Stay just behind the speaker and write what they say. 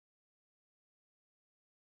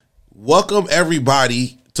Welcome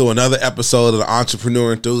everybody to another episode of the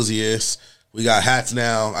Entrepreneur Enthusiast. We got hats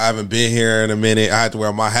now. I haven't been here in a minute. I had to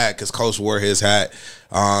wear my hat because Coach wore his hat.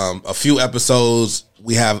 A few episodes,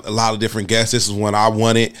 we have a lot of different guests. This is one I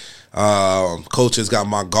wanted. Coach has got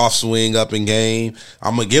my golf swing up in game.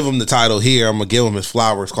 I'm going to give him the title here. I'm going to give him his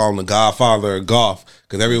flowers, call him the Godfather of golf.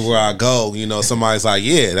 Because everywhere I go, somebody's like,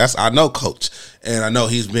 yeah, I know Coach. And I know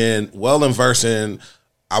he's been well versed in,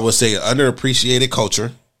 I would say, an underappreciated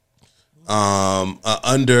culture.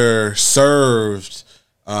 Underserved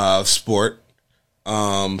sport,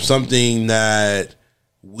 something that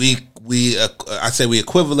we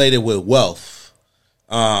equivalated with wealth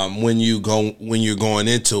when you're going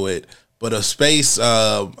into it, but a space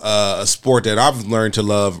a sport that I've learned to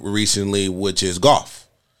love recently, which is golf.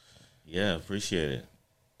 Yeah, appreciate it.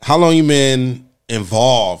 How long you been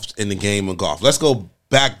involved in the game of golf? Let's go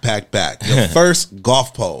back. Your first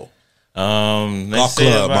golf pole. Golf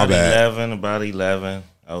club, my bad. About 11.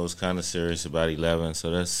 I was kind of serious about 11,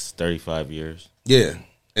 so that's 35 years. Yeah.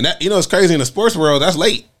 And that, it's crazy in the sports world, that's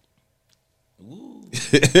late. Ooh,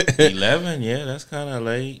 11, yeah, that's kind of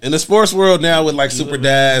late. In the sports world now with like super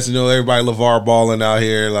dads, everybody LeVar balling out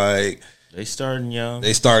here, like they starting young.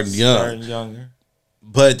 Starting younger.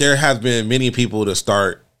 But there has been many people that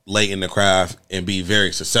start late in the craft and be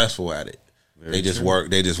very successful at it. They just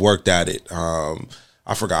worked at it.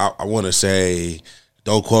 I forgot. I want to say,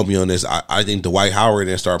 don't quote me on this. I think Dwight Howard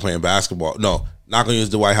didn't start playing basketball. No, not going to use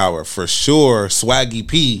Dwight Howard. For sure, Swaggy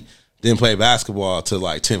P didn't play basketball till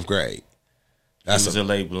like 10th grade. He was a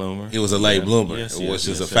late bloomer. He was a late bloomer, which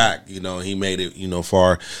is a fact. He made it,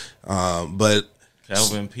 far. But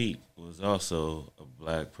Calvin Peete was also a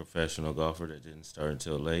black professional golfer that didn't start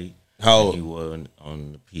until late. How he won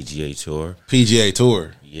on the PGA Tour. PGA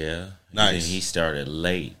Tour. Yeah. Nice. He started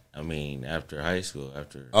late. After high school.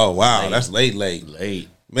 Oh, wow. That's late. Late.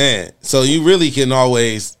 Man, so you really can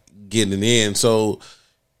always get it in. So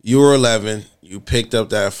you were 11. You picked up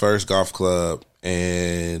that first golf club.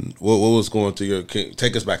 And what was going through your...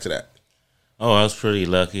 Take us back to that. Oh, I was pretty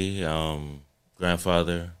lucky.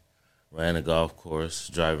 Grandfather ran a golf course,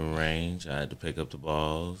 driving range. I had to pick up the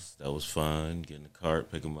balls. That was fun. Get in the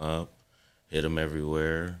cart, pick them up, hit them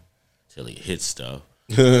everywhere till he hit stuff.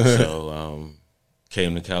 So...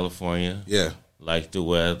 came to California. Yeah. Liked the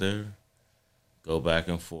weather. Go back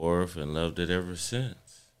and forth and loved it ever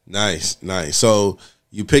since. Nice. So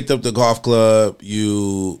you picked up the golf club.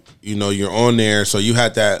 You're on there. So you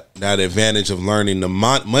had that advantage of learning the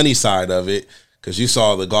money side of it because you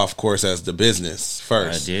saw the golf course as the business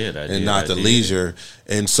first. I did. And not the leisure.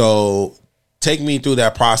 And so take me through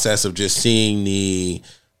that process of just seeing the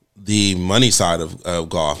money side of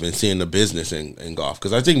golf and seeing the business in golf,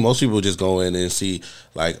 because I think most people just go in and see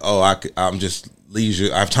like, I'm just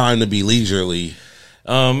leisure. I have time to be leisurely.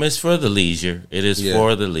 It's for the leisure. It is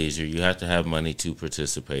for the leisure. You have to have money to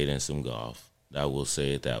participate in some golf. I will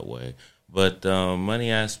say it that way. But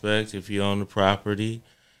money aspect, if you own the property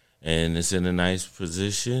and it's in a nice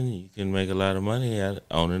position, you can make a lot of money at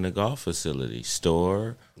owning a golf facility,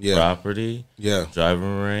 store, property,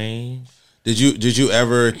 driving range. Did you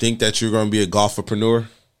ever think that you were going to be a golfpreneur?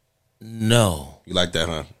 No. You like that,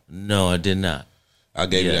 huh? No, I did not. I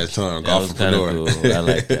gave you that term, golfpreneur. Cool. I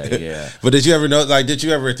like that, yeah. But did you ever know? Like, did you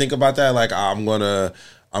ever think about that? Like, I'm gonna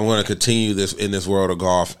continue this in this world of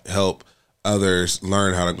golf, help others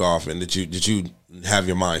learn how to golf. And did you have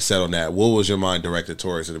your mind set on that? What was your mind directed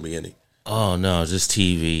towards in the beginning? Oh no, just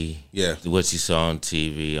TV. Yeah, what you saw on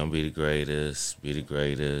TV. I'm be the greatest.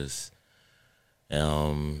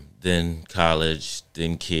 Then college,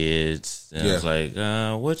 then kids. And I was like,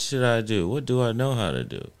 what should I do? What do I know how to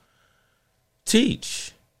do?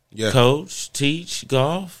 Teach. Yeah. Coach, teach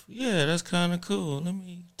golf. Yeah, that's kind of cool. Let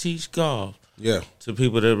me teach golf. Yeah. To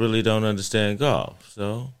people that really don't understand golf.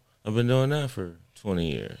 So I've been doing that for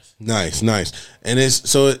 20 years. Nice. And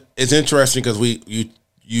it's interesting because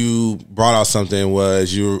you brought out something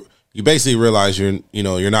was you basically realize you're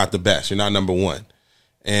not the best. You're not number one.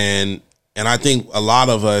 And I think a lot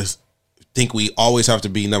of us think we always have to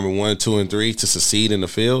be number 1, 2, and 3 to succeed in the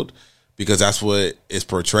field because that's what is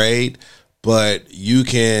portrayed. But you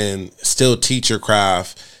can still teach your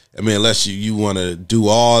craft. I mean, unless you want to do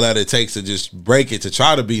all that it takes to just break it to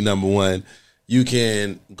try to be number 1, you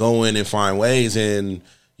can go in and find ways. And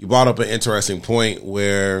you brought up an interesting point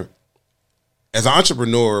where as an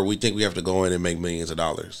entrepreneur, we think we have to go in and make millions of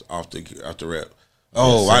dollars off the rip.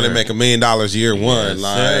 Oh, I didn't make $1 million year one.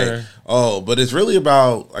 But it's really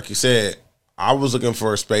about, like you said, I was looking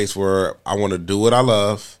for a space where I want to do what I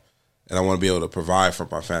love and I want to be able to provide for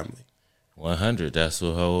my family. 100. That's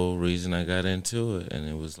the whole reason I got into it. And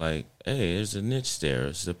it was like, hey, there's a niche there.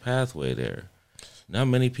 There's a pathway there. Not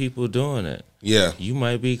many people doing it. Yeah. You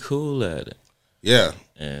might be cool at it. Yeah.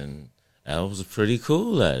 And I was pretty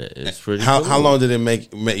cool at it. It's pretty How cool. How long did it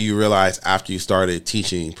make you realize after you started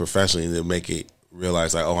teaching professionally to make it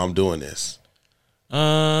realize like, oh, I'm doing this?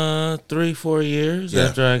 3-4 years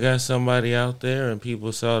after I got somebody out there and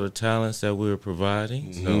people saw the talents that we were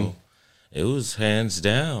providing. So it was hands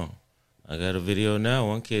down. I got a video now.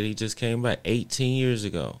 One kid, he just came back 18 years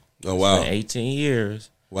ago. Oh, wow. 18 years.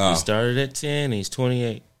 Wow. He started at 10. He's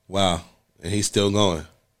 28. Wow. And he's still going.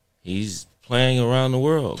 He's playing around the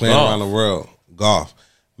world. Playing around the world. Golf.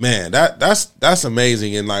 Man, that's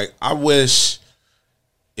amazing. And, like, I wish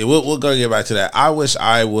 – we're going to get back to that. I wish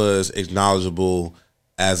I was as knowledgeable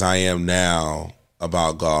as I am now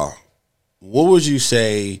about golf. What would you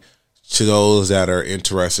say to those that are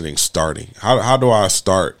interested in starting? How do I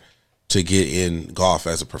start to get in golf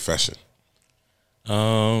as a profession?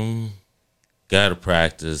 Gotta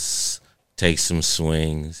practice, take some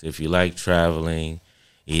swings. If you like traveling,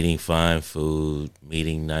 eating fine food,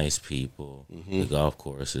 meeting nice people, the golf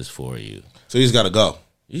course is for you. So you just gotta go.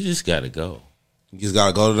 You just gotta go. You just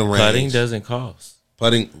gotta go to the range. Putting doesn't cost.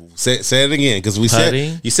 Putting. Say it again, because you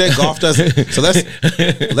said golf doesn't. So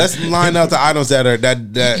let's line out the items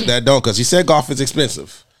that don't, because you said golf is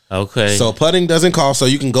expensive. Okay. So putting doesn't cost, so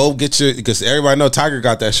you can go get because everybody know Tiger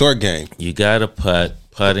got that short game. You gotta putt.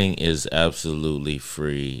 Putting is absolutely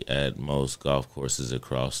free at most golf courses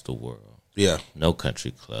across the world. Yeah. No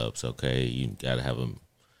country clubs, okay? You gotta have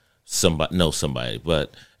somebody.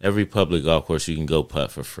 But every public golf course you can go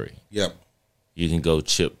putt for free. Yep. You can go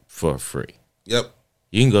chip for free. Yep.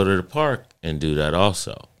 You can go to the park and do that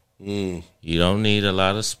also. You don't need a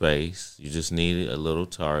lot of space. You just need a little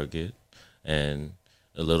target and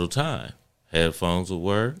a little time. Headphones will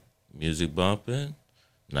work, music bumping,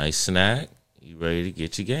 nice snack. You ready to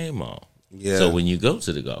get your game on. Yeah. So when you go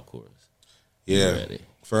to the golf course, you're ready.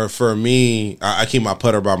 For me, I keep my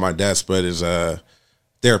putter by my desk, but it's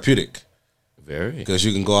therapeutic. Very. Because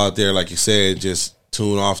you can go out there, like you said, just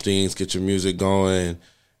tune off things, get your music going,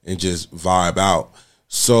 and just vibe out.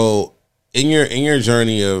 So in your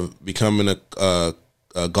journey of becoming a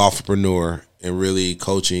golfpreneur and really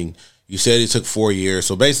coaching, you said it took 4 years.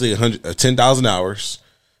 So basically 10,000 hours.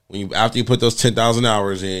 After you put those 10,000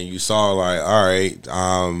 hours in, you saw like, all right,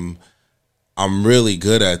 I'm really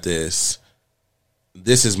good at this.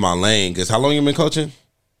 This is my lane. Because how long you been coaching?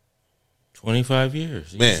 25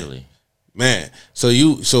 years, easily. Man.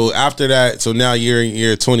 So after that, so now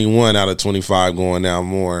you're 21 out of 25 going now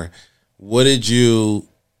more. How did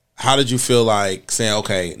you feel like saying,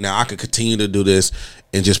 okay, now I could continue to do this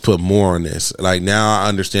and just put more on this? Like, now I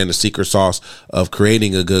understand the secret sauce of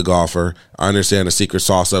creating a good golfer. I understand the secret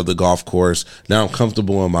sauce of the golf course. Now I'm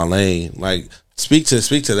comfortable in my lane. Like, speak to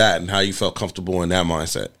that and how you felt comfortable in that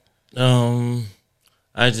mindset.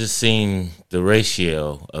 I just seen the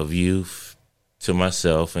ratio of youth to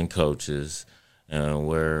myself and coaches and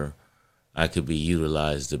where I could be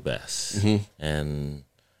utilized the best. And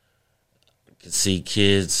I could see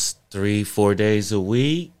kids 3-4 days a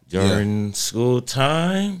week during school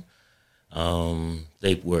time.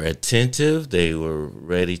 They were attentive. They were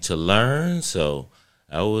ready to learn. So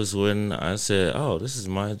I was when I said, oh, this is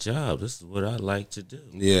my job. This is what I like to do.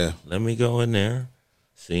 Yeah. Let me go in there,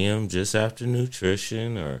 see them just after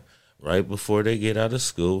nutrition or right before they get out of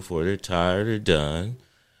school, before they're tired or done.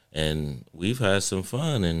 And we've had some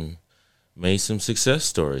fun and made some success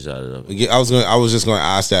stories out of it. I was just going to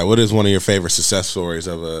ask that. What is one of your favorite success stories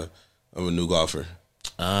of a new golfer?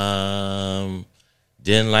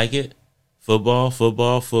 Didn't like it. Football.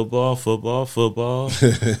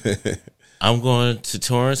 I'm going to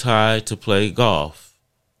Torrance High to play golf.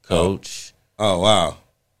 Coach. Oh, wow.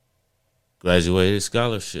 Graduated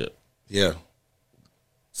scholarship. Yeah.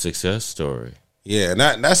 Success story. Yeah,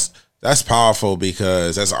 and that's powerful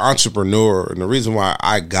because as an entrepreneur, and the reason why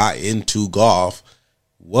I got into golf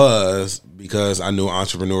was because I knew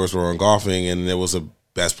entrepreneurs were on golfing and it was a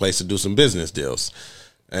best place to do some business deals.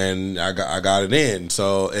 And I got it in.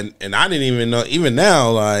 So and I didn't even know, even now,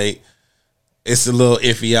 like, it's a little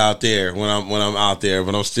iffy out there when I'm out there,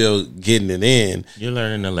 but I'm still getting it in. You're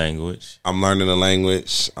learning the language. I'm learning the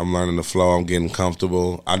language. I'm learning the flow. I'm getting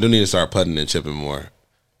comfortable. I do need to start putting and chipping more.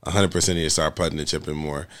 100% need to start putting and chipping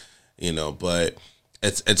more. But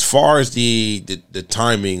as far as the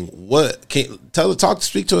timing,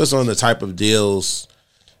 speak to us on the type of deals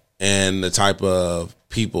and the type of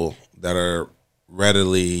people that are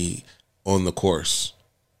readily on the course,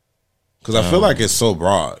 because I feel like it's so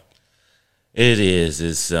broad. It is.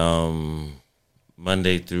 It's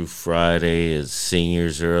Monday through Friday is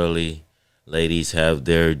seniors early. Ladies have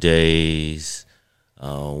their days.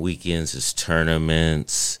 Weekends is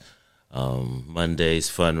tournaments. Mondays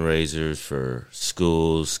fundraisers for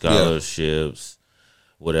schools, scholarships,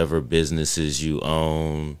 whatever businesses you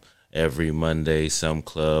own. Every Monday, some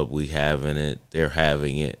club we having it. They're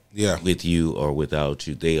having it. Yeah. With you or without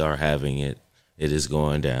you, they are having it. It is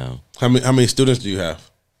going down. How many students do you have?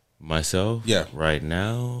 Myself? Yeah. Right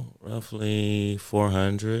now, roughly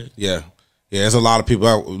 400. Yeah. Yeah, there's a lot of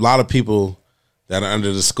people that are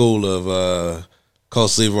under the school of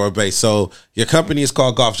Coach Leroy Bay. So your company is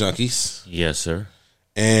called Golf Junkies. Yes, sir.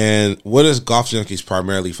 And what does Golf Junkies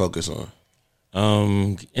primarily focus on?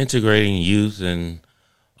 Integrating youth and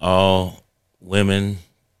all women,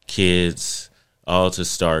 kids, all to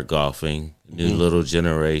start golfing. New little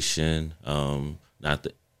generation. Not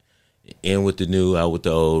the in with the new, out with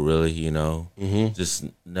the old, really, Just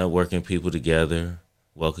networking people together,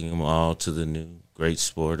 welcoming them all to the new great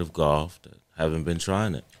sport of golf that haven't been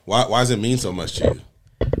trying it. Why does it mean so much to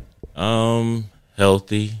you?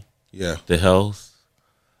 Healthy. Yeah. The health.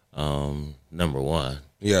 Number one.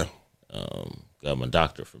 Yeah. Got my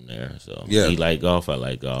doctor from there. So yeah. He like golf, I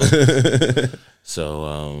like golf.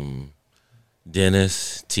 So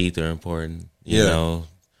dentists, teeth are important. You know,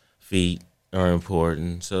 feet are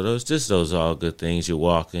important. So those all good things. You're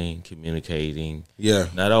walking, communicating. Yeah.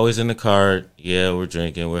 Not always in the cart. Yeah, we're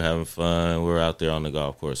drinking, we're having fun, we're out there on the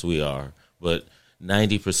golf course. We are. But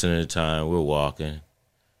 90% of the time we're walking.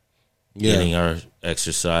 Yeah. Getting our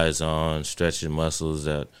exercise on, stretching muscles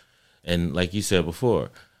out. And like you said before,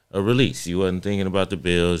 a release. You wasn't thinking about the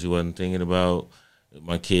bills. You wasn't thinking about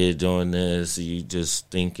my kid doing this. You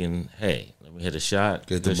just thinking, hey, let me hit a shot.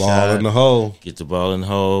 Get the ball in the hole. Get the ball in the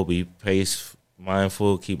hole. Be pace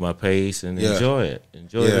mindful. Keep my pace and enjoy it.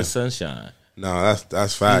 Enjoy the sunshine. No,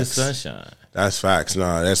 that's facts. See the sunshine. That's facts.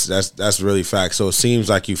 No, that's really facts. So it seems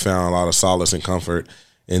like you found a lot of solace and comfort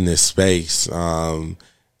in this space, and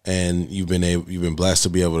you've been blessed to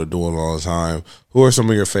be able to do it all the time. Who are some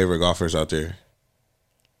of your favorite golfers out there?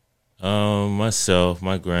 Myself,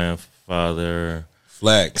 my grandfather.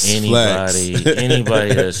 Anybody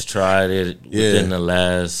that's tried it within the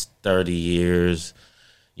last 30 years.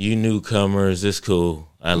 You newcomers, it's cool.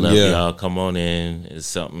 I love y'all. Come on in. It's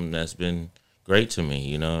something that's been great to me.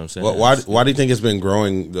 You know what I'm saying? Why do you think it's been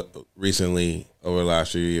growing recently over the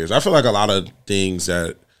last few years? I feel like a lot of things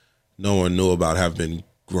that no one knew about have been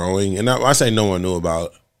growing. And I say no one knew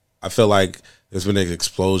about, I feel like there's been an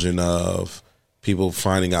explosion of people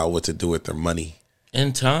finding out what to do with their money.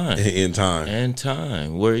 And time.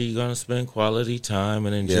 Where are you going to spend quality time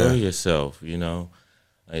and enjoy yourself, Like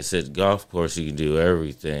I said, golf course, you can do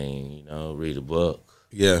everything, read a book.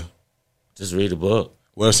 Yeah. Just read a book.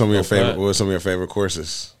 What are some of your favorite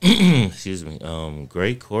courses? Excuse me.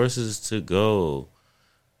 Great courses to go.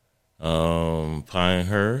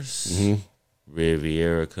 Pinehurst,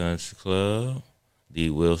 Riviera Country Club, the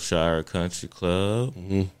Wilshire Country Club,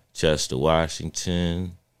 Chester,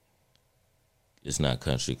 Washington. It's not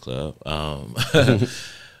Country Club.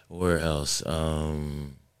 Where else? The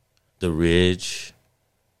Ridge,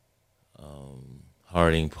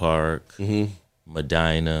 Harding Park,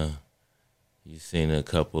 Medina. You've seen a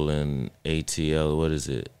couple in ATL. What is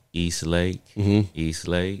it? East Lake. East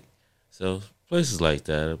Lake. So places like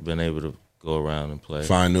that, I've been able to go around and play.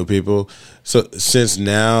 Find new people. So since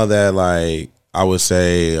now that I would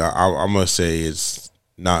say, I'm going to say it's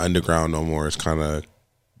not underground no more. It's kind of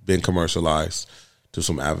been commercialized to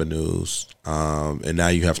some avenues, and now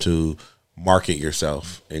you have to market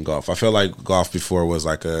yourself in golf. I feel like golf before was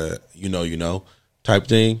like a type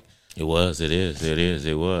thing. It was. It is.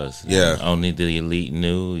 It was. Yeah. Only the elite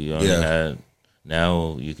knew. You only had.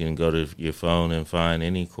 Now you can go to your phone and find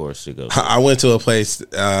any course to go to. I went to a place,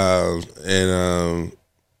 and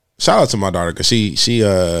shout out to my daughter because she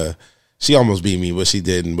almost beat me, but she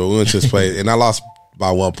didn't. But we went to this place, and I lost by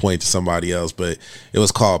 1 point to somebody else, but it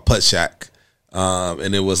was called Putt Shack.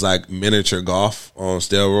 And it was like miniature golf on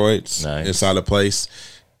steroids inside the place.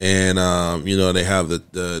 And, they have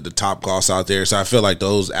the top golfs out there. So I feel like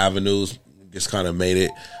those avenues just kind of made it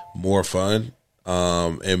more fun,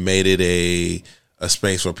 and made it a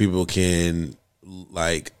space where people can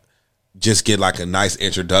just get a nice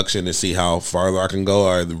introduction and see how farther I can go,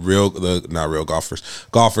 or not real golfers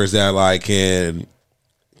that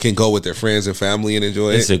can go with their friends and family and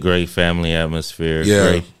enjoy it. It's a great family atmosphere. Yeah.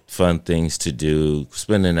 Great fun things to do.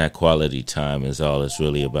 Spending that quality time is all it's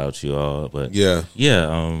really about, you all. But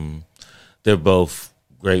they're both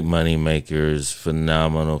great money makers,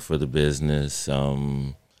 phenomenal for the business.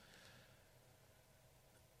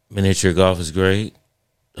 Miniature golf is great.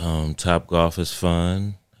 Top Golf is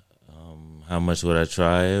fun. How much would I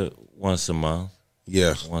try it? Once a month.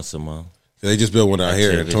 Yeah. Once a month. They just built one out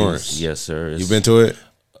here in Torrance. Yes, sir. You been to it?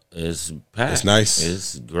 It's packed. It's nice.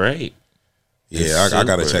 It's great. Yeah, I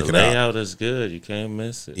gotta check it out. The layout is good. You can't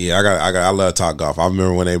miss it. Yeah, I love Top Golf. I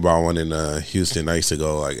remember when they brought one in Houston. I used to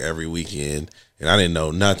go like every weekend, and I didn't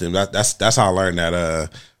know nothing. That's how I learned that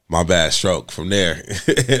my bad stroke from there.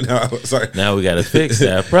 Now we got to fix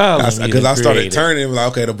that problem because I started turning.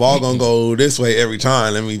 Like, okay, the ball gonna go this way every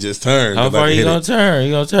time. Let me just turn. How far you gonna turn?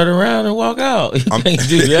 You gonna turn around and walk out? You can't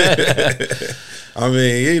do that. I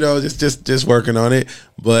mean, just working on it.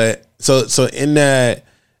 But so in that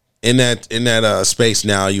space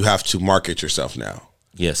now, you have to market yourself now.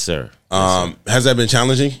 Yes, sir. Has that been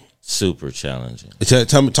challenging? Super challenging.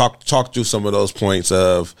 Tell me, talk through some of those points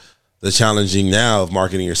of the challenging now of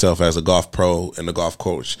marketing yourself as a golf pro and a golf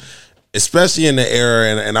coach, especially in the era.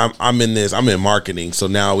 And I'm in marketing, so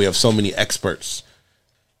now we have so many experts.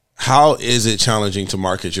 How is it challenging to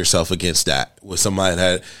market yourself against that with somebody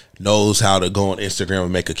that knows how to go on Instagram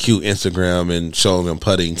and make a cute Instagram and show them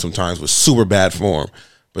putting sometimes with super bad form?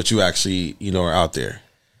 But you actually, are out there.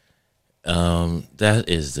 That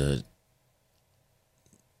is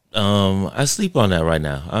I sleep on that right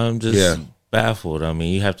now. I'm just baffled. I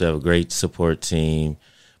mean, you have to have a great support team,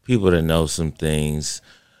 people that know some things.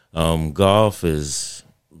 Golf is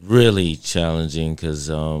really challenging because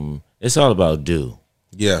it's all about do.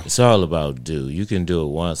 Yeah. It's all about do. You can do it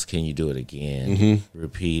once. Can you do it again?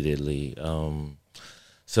 Repeatedly?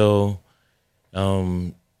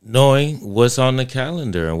 Knowing what's on the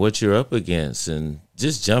calendar and what you're up against and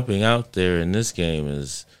just jumping out there in this game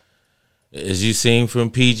is, as you've seen from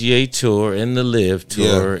PGA Tour and the Live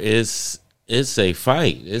Tour, it's a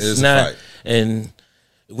fight. It's not, a fight. And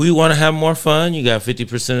we want to have more fun. You got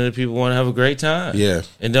 50% of the people want to have a great time. Yeah.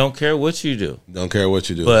 And don't care what you do.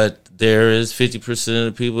 But there is 50%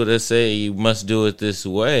 of the people that say you must do it this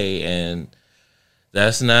way, and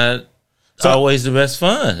that's not always the best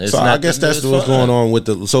fun. I guess that's what's going on with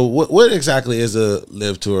the. So what exactly is a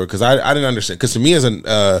Live Tour? Because I didn't understand. Because to me, as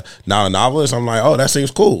not a novelist, I'm like, oh, that seems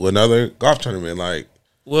cool. Another golf tournament, like.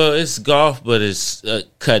 Well, it's golf, but it's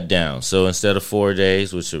cut down. So instead of 4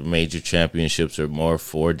 days, which are major championships, are more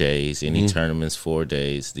 4 days. Any tournaments 4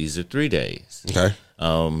 days. These are 3 days. Okay.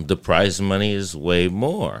 The prize money is way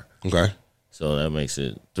more. Okay. So that makes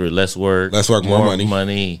it less work. More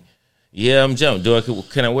money. Yeah, I'm jumping.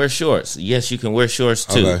 Can I wear shorts? Yes, you can wear shorts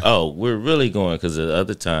too. Okay. Oh, we're really going because the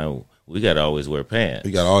other time we got to always wear pants.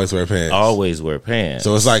 Always wear pants.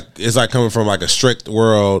 So it's like coming from like a strict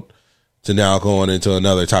world to now going into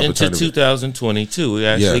another type of tournament. Into 2022,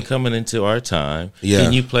 we're actually coming into our time. Yeah.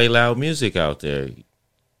 Can you play loud music out there?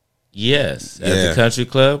 Yes. At the country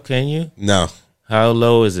club, can you? No. How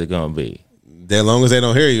low is it going to be? As long as they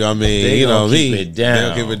don't hear you, I mean, they'll keep it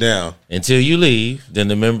down until you leave. Then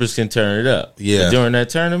the members can turn it up. Yeah. But during that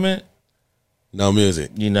tournament, no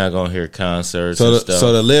music. You're not gonna hear concerts. So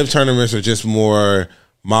the Live tournaments are just more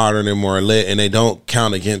modern and more lit, and they don't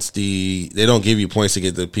count against they don't give you points to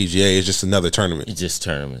get the PGA. It's just another tournament. It's just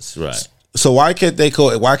tournaments, right? So why can't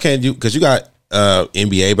you? Because you got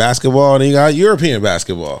NBA basketball and you got European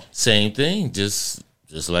basketball. Same thing, just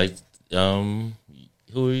like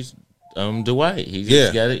Dwight. He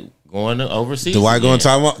just got it going overseas. Dwight going to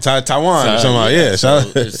Taiwan. So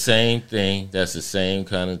the same thing. That's the same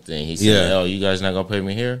kind of thing. He said, "Oh, you guys not gonna pay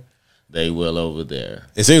me here? They will over there."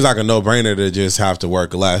 It seems like a no-brainer to just have to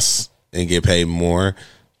work less and get paid more.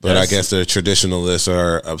 But I guess the traditionalists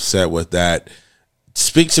are upset with that.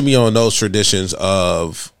 Speak to me on those traditions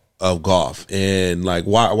of golf and like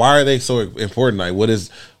why are they so important? Like what is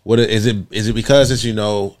it because it's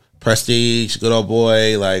prestige, good old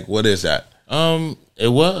boy, like what is that?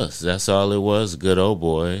 That's all it was, good old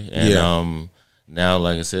boy. And now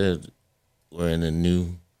like I said, we're in a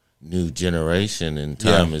new generation and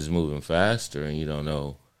time is moving faster and you don't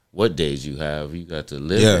know what days you have. You got to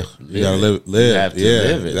live it. You gotta live You have to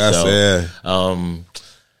live it. That's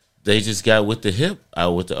they just got with the hip,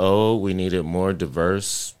 out with the old. We needed more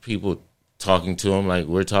diverse people talking to them like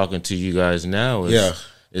we're talking to you guys now.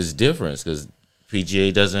 It's different because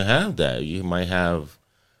PGA doesn't have that. You might have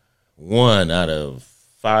 1 out of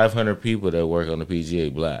 500 people that work on the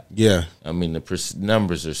PGA black. Yeah. I mean, the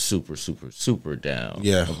numbers are super, super, super down.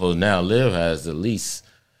 Yeah. Well, now Liv has at least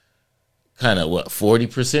kind of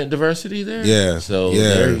 40% diversity there. Yeah. So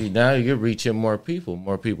now you're reaching more people.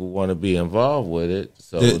 More people want to be involved with it.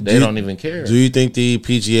 So they don't even care. Do you think the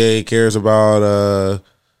PGA cares about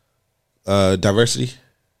diversity?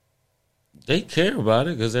 They care about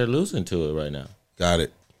it because they're losing to it right now. Got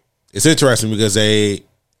it. It's interesting because they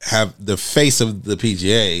have the face of the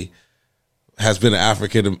PGA has been an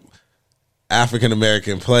African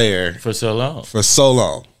American player for so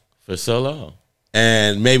long.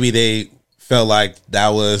 And maybe they felt like that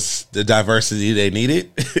was the diversity they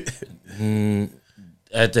needed.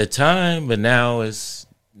 At the time, but now it's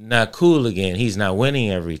not cool again. He's not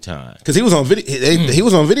winning every time because he was on video. He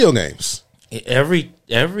was on video games.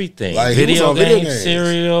 Everything, like video games,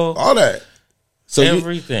 cereal, all that. So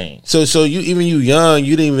everything. So you young,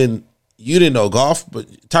 you didn't know golf, but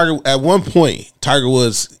Tiger at one point, Tiger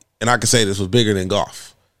was, and I can say this, was bigger than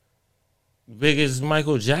golf. Big as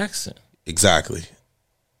Michael Jackson. Exactly.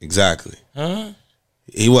 Huh?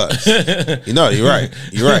 He was. You're right.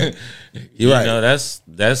 You're right.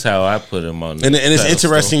 That's how I put him on. And it's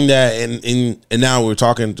interesting that, and now we're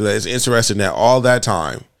talking to that. It's interesting that all that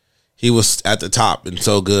time he was at the top and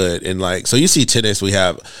so good, and like so you see tennis. We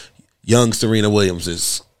have young Serena Williams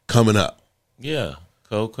is coming up. Yeah,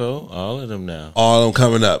 Coco, all of them now. All of them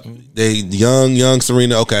coming up. They young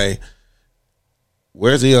Serena. Okay,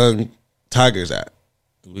 where's the young Tigers at?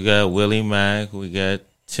 We got Willie Mack. We got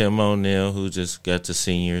Tim O'Neill, who just got the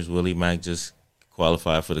seniors. Willie Mack just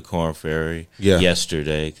qualified for the Korn Ferry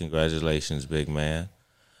yesterday. Congratulations, big man.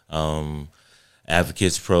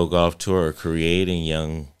 Advocates Pro Golf Tour are creating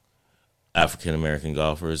young African-American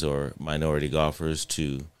golfers or minority golfers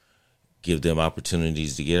to give them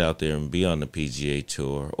opportunities to get out there and be on the PGA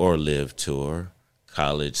Tour or Live Tour,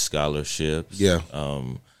 college scholarships. Yeah.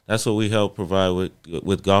 That's what we help provide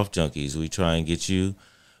with Golf Junkies. We try and get you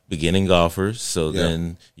beginning golfers so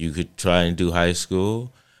then you could try and do high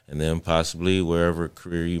school and then possibly wherever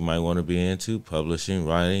career you might want to be into, publishing,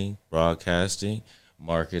 writing, broadcasting,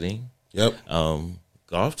 marketing,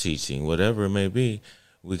 golf teaching, whatever it may be.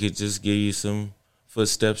 We could just give you some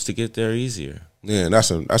footsteps to get there easier. Yeah,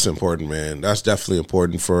 that's important, man. That's definitely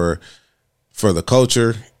important for the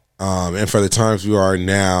culture and for the times we are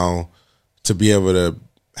now to be able to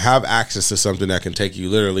have access to something that can take you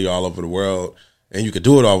literally all over the world, and you can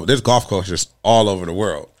do it all. There's golf courses all over the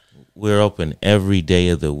world. We're open every day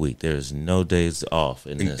of the week. There's no days off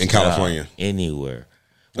in California, anywhere.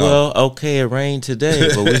 Well, okay, it rained today,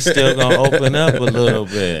 but we still gonna open up a little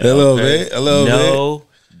bit. A little bit. No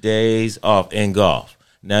days off in golf.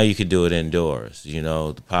 Now you can do it indoors. You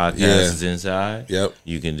know, the podcast is inside. Yep.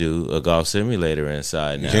 You can do a golf simulator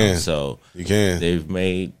inside now. You can. They've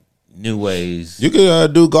made new ways. You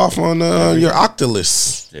can do golf on your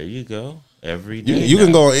Oculus. There you go. Every day. You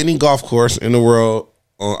can go on any golf course in the world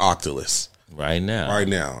on Oculus. Right now.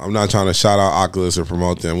 I'm not trying to shout out Oculus or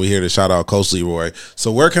promote them. We're here to shout out Coach Leroy.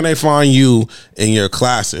 So where can they find you in your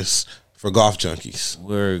classes for Golf Junkies?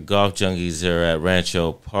 We're Golf Junkies here at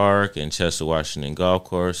Rancho Park and Chester, Washington Golf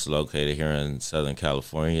Course, located here in Southern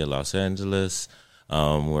California, Los Angeles.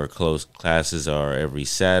 Where closed classes are every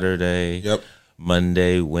Saturday. Yep.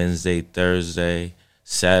 Monday, Wednesday, Thursday,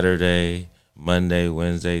 Saturday, Monday,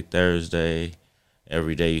 Wednesday, Thursday.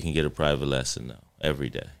 Every day you can get a private lesson though. Every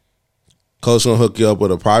day. Coach will hook you up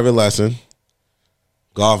with a private lesson.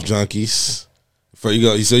 Golf Junkies. So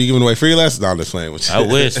you giving away free lessons? No, I'm just playing with you. I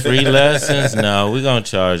wish. Free lessons? No, we're gonna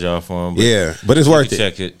charge y'all for them. But it's worth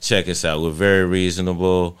it. Check us out. We're very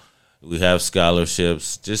reasonable. We have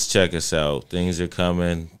scholarships. Just check us out. Things are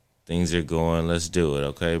coming. Things are going. Let's do it.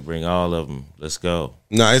 Okay, bring all of them. Let's go.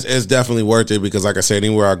 No, it's definitely worth it because, like I said,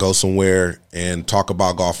 anywhere I go somewhere and talk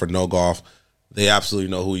about golf or no golf, they absolutely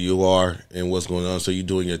know who you are and what's going on. So you're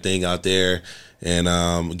doing your thing out there,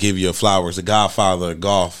 and give you flowers. The Godfather of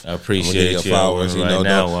golf. I appreciate your flowers.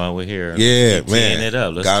 Now while we're here, man, teeing it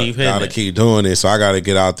up. Let's keep hitting. Gotta keep doing it. So I got to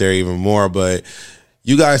get out there even more. But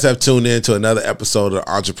you guys have tuned in to another episode of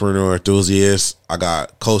Entrepreneurial Enthusiasts. I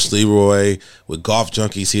got Coach Leroy with Golf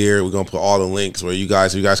Junkies here. We're gonna put all the links where you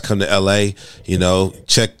guys come to LA,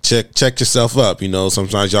 check yourself up.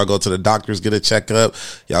 Sometimes y'all go to the doctors, get a checkup.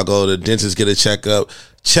 Y'all go to the dentist, get a checkup.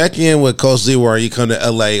 Check in with Coach Leroy. You come to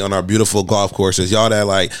LA on our beautiful golf courses. Y'all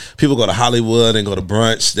that people go to Hollywood and go to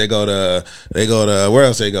brunch. They go to where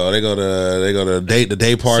else they go? They go to the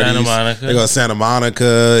day parties. Santa Monica. They go to Santa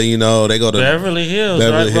Monica. They go to Beverly Hills.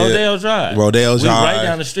 Rodeo Drive. Rodeo Drive. We're right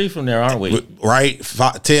down the street from there, aren't we? Right,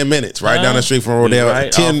 10 minutes. Right down the street from Rodeo.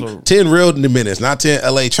 Right 10 real minutes, not 10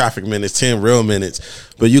 LA traffic minutes. 10 real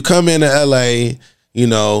minutes. But you come into LA,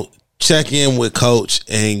 check in with Coach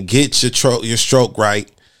and get your stroke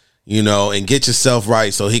right, and get yourself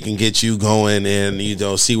right so he can get you going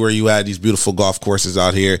and, see where you at, these beautiful golf courses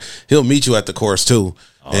out here. He'll meet you at the course too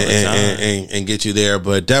and get you there.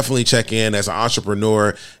 But definitely check in as an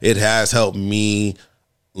entrepreneur. It has helped me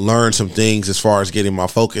learned some things as far as getting my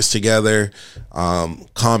focus together,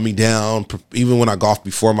 calm me down. Even when I golf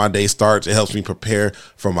before my day starts, it helps me prepare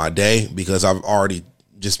for my day because I've already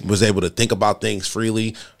just was able to think about things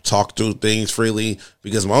freely, talk through things freely,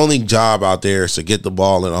 because my only job out there is to get the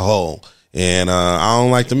ball in a hole, and I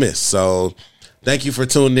don't like to miss. So thank you for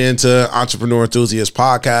tuning in to Entrepreneur Enthusiast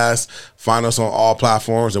Podcast. Find us on all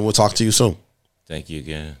platforms, and we'll talk to you soon. Thank you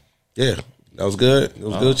again. Yeah, that was good. It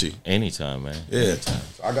was Gucci. Anytime, man. Yeah. Anytime.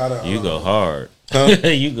 I gotta. You go hard. Huh?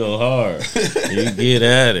 You go hard. You get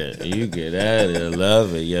at it. You get at it. I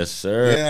love it. Yes, sir. Yeah.